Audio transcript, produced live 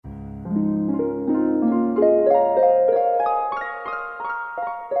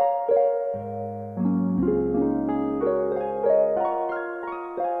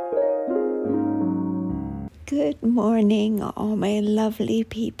Good morning, all my lovely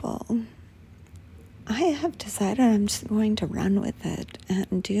people. I have decided I'm just going to run with it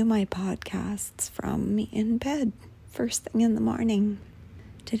and do my podcasts from in bed first thing in the morning.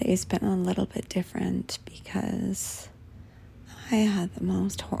 Today's been a little bit different because I had the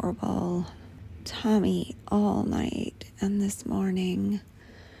most horrible tummy all night, and this morning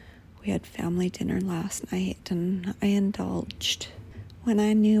we had family dinner last night and I indulged when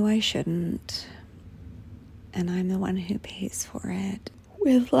I knew I shouldn't. And I'm the one who pays for it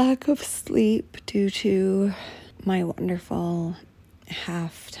with lack of sleep due to my wonderful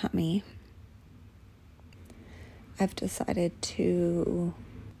half tummy. I've decided to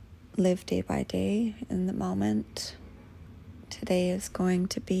live day by day in the moment. Today is going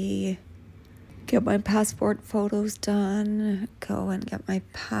to be get my passport photos done, go and get my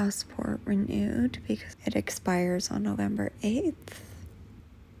passport renewed because it expires on November 8th.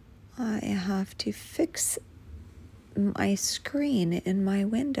 I have to fix my screen in my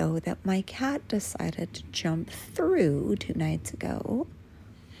window that my cat decided to jump through 2 nights ago.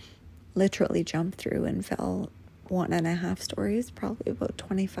 Literally jumped through and fell 1.5 stories, probably about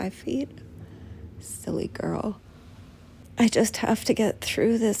 25 feet. Silly girl. I just have to get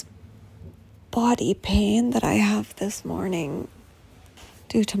through this body pain that I have this morning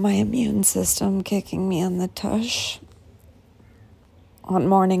due to my immune system kicking me in the tush. On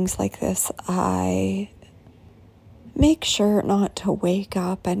mornings like this, I make sure not to wake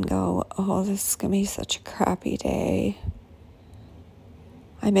up and go, oh, this is going to be such a crappy day.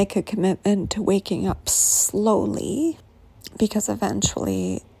 I make a commitment to waking up slowly because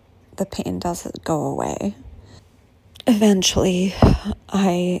eventually the pain doesn't go away. Eventually,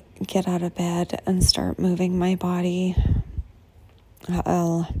 I get out of bed and start moving my body.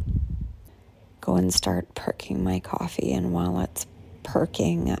 I'll go and start perking my coffee, and while it's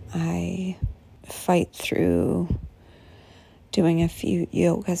perking, I fight through doing a few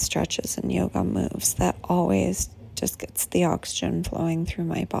yoga stretches and yoga moves that always just gets the oxygen flowing through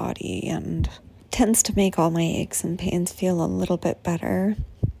my body and tends to make all my aches and pains feel a little bit better.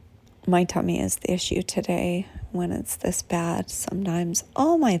 My tummy is the issue today. When it's this bad, sometimes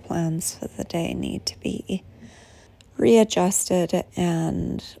all my plans for the day need to be readjusted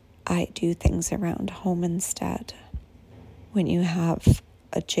and I do things around home instead. When you have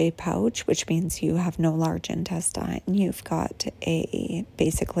a J pouch, which means you have no large intestine. You've got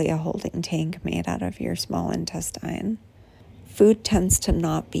basically a holding tank made out of your small intestine. Food tends to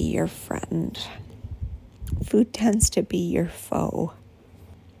not be your friend. Food tends to be your foe.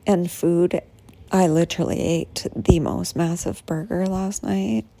 And food, I literally ate the most massive burger last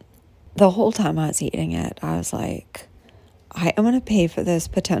night. The whole time I was eating it, I was like, I am going to pay for this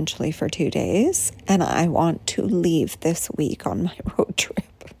potentially for 2 days, and I want to leave this week on my road trip.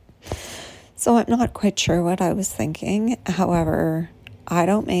 So I'm not quite sure what I was thinking. However, I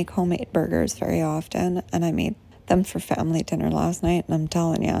don't make homemade burgers very often, and I made them for family dinner last night, and I'm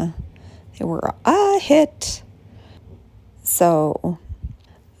telling you, they were a hit. So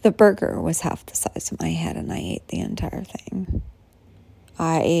the burger was half the size of my head, and I ate the entire thing.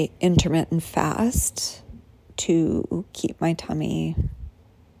 I intermittent fast to keep my tummy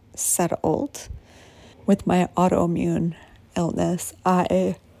settled. With my autoimmune illness,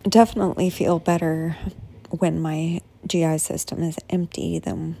 I definitely feel better when my GI system is empty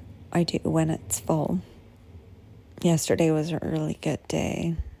than I do when it's full. Yesterday was a really good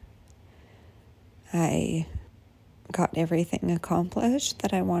day. I got everything accomplished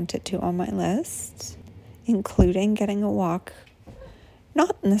that I wanted to on my list, including getting a walk.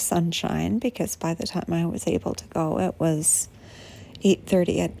 Not in the sunshine, because by the time I was able to go, it was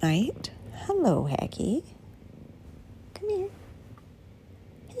 8:30 at night. Hello, Haggy. Come here.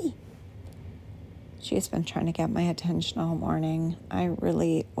 Hey. She's been trying to get my attention all morning. I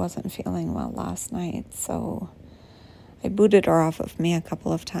really wasn't feeling well last night, so I booted her off of me a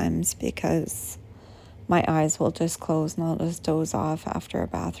couple of times because my eyes will just close and I'll just doze off after a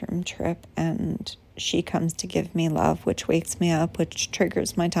bathroom trip, and she comes to give me love, which wakes me up, which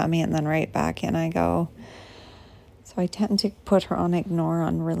triggers my tummy, and then right back in I go. So I tend to put her on ignore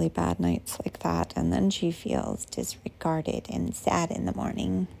on really bad nights like that, and then she feels disregarded and sad in the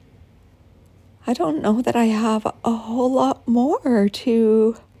morning. I don't know that I have a whole lot more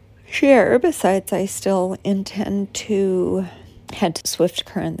to share, besides I still intend to head to Swift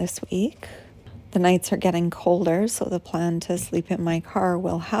Current this week. The nights are getting colder, so the plan to sleep in my car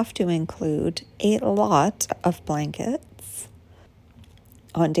will have to include a lot of blankets.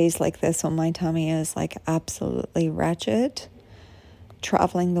 On days like this, when my tummy is like absolutely wretched,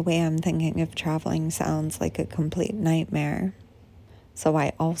 traveling the way I'm thinking of traveling sounds like a complete nightmare. So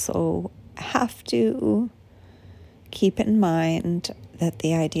I also have to keep in mind that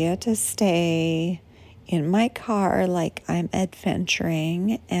the idea to stay in my car like I'm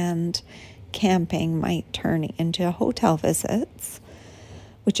adventuring and camping might turn into hotel visits,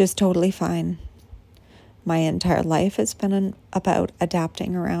 which is totally fine. My entire life has been about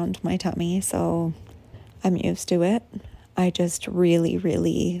adapting around my tummy, so I'm used to it. I just really,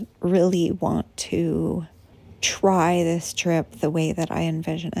 really, really want to try this trip the way that I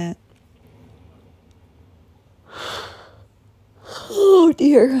envision it. Oh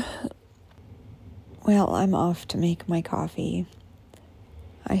dear. Well, I'm off to make my coffee.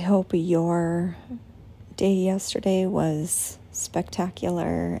 I hope your day yesterday was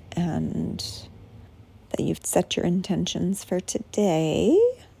spectacular and that you've set your intentions for today.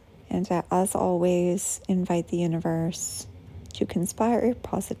 And as always, invite the universe to conspire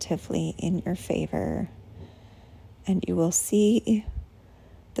positively in your favor. And you will see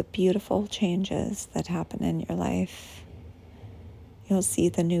the beautiful changes that happen in your life. You'll see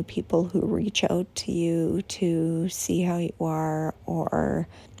the new people who reach out to you to see how you are or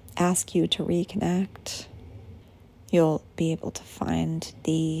ask you to reconnect. You'll be able to find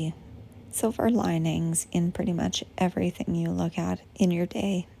the silver linings in pretty much everything you look at in your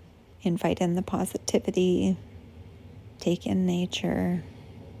day. Invite in the positivity, take in nature,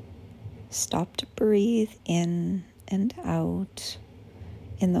 stop to breathe in and out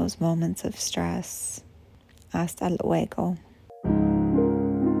in those moments of stress. Hasta luego.